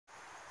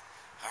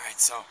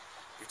So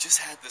we just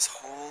had this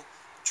whole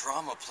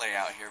drama play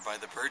out here by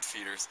the bird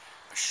feeders.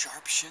 A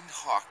sharp-shinned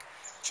hawk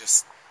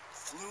just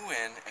flew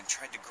in and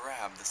tried to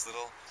grab this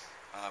little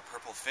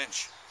purple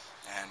finch.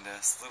 And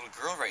this little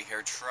girl right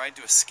here tried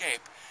to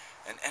escape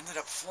and ended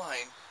up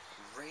flying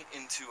right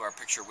into our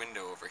picture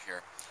window over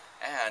here.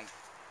 And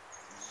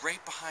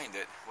right behind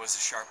it was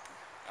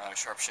a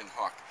sharp-shinned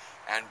hawk.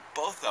 And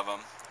both of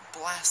them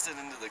blasted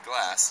into the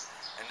glass,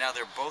 and now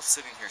they're both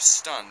sitting here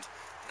stunned,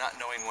 not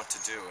knowing what to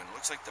do. And it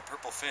looks like the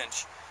purple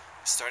finch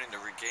is starting to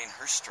regain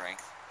her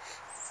strength.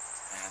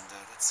 And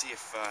let's see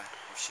if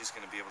she's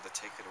going to be able to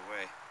take it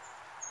away.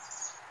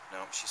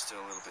 No, she's still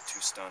a little bit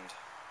too stunned.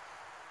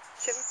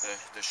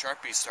 The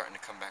Sharpie's starting to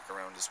come back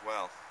around as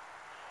well.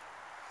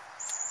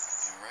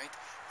 Alright,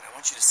 what I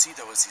want you to see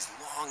though is these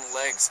long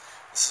legs.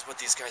 This is what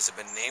these guys have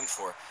been named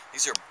for.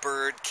 These are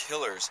bird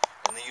killers,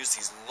 and they use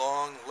these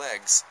long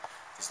legs,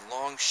 these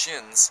long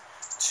shins,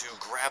 to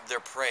grab their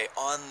prey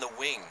on the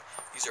wing.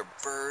 These are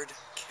bird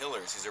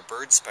killers. These are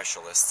bird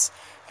specialists,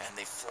 and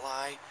they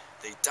fly,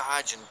 they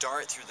dodge and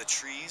dart through the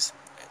trees,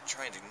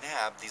 trying to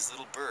nab these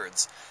little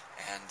birds,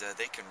 and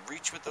they can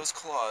reach with those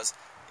claws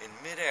in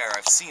midair.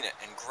 I've seen it,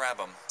 and grab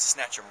them,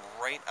 snatch them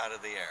right out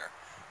of the air,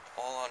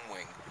 all on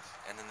wing.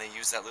 And then they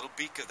use that little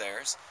beak of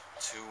theirs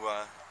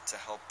to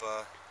help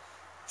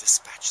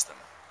dispatch them.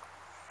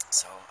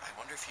 So I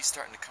wonder if he's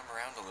starting to come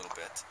around a little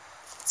bit.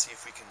 Let's see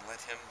if we can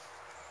let him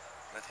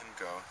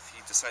go. If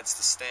he decides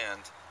to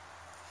stand,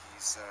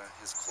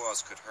 his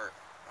claws could hurt.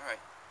 All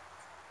right,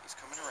 he's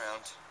coming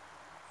around.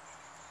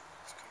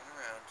 He's coming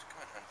around.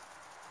 Come on, hon.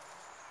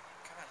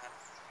 Come on, hon.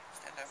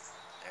 Stand up.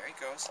 There he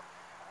goes.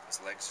 His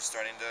legs are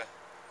starting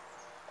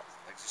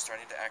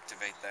to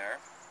activate there.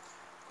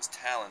 His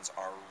talons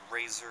are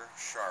razor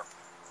sharp.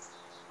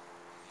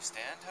 You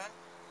stand, hon?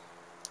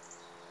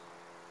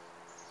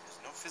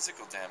 There's no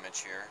physical damage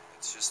here.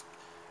 It's just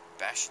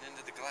bashing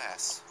into the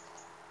glass.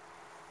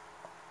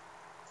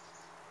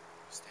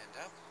 Stand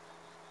up.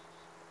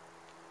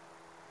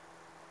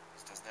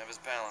 He doesn't have his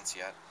balance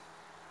yet.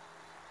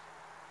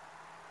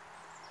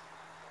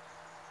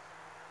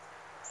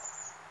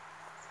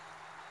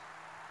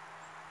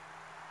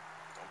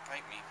 Don't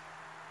bite me.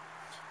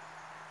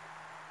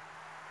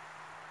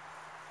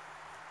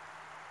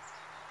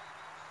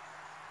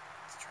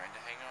 Trying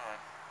to hang on.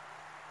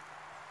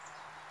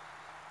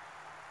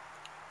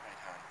 Right,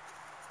 hon.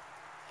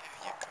 There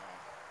you go.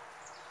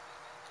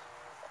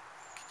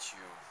 Look at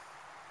you.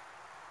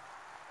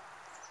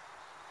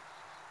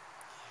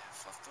 Yeah,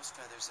 fluff those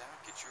feathers out.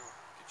 Get your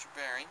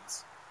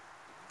bearings.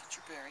 Get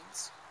your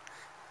bearings.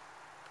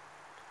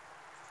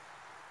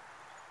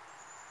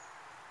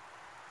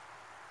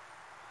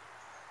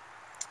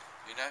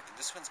 You're not.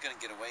 This one's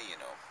gonna get away, you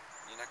know.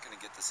 You're not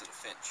gonna get this little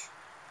finch.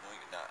 No,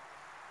 you're not.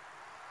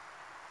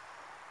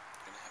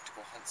 You're gonna have to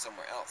go hunt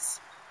somewhere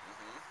else.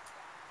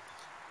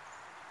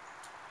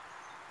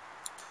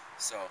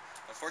 So,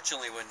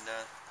 unfortunately, when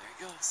there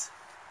he goes.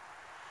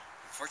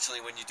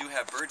 Unfortunately, when you do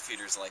have bird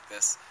feeders like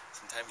this,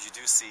 sometimes you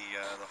do see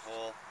the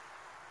whole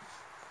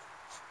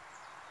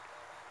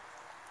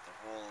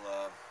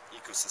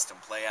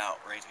ecosystem play out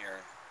right here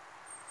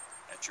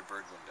at your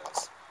bird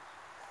windows.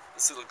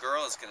 This little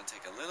girl is going to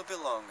take a little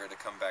bit longer to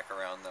come back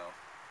around, though.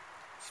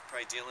 She's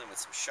probably dealing with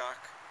some shock,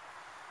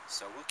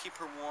 so we'll keep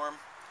her warm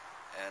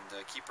and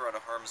keep her out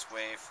of harm's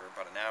way for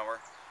about an hour,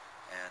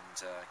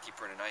 and keep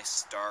her in a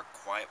nice, dark,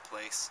 quiet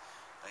place,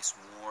 nice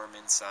warm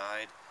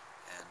inside,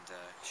 and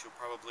she'll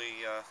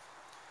probably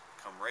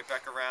come right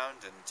back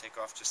around and take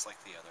off just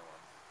like the other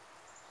one.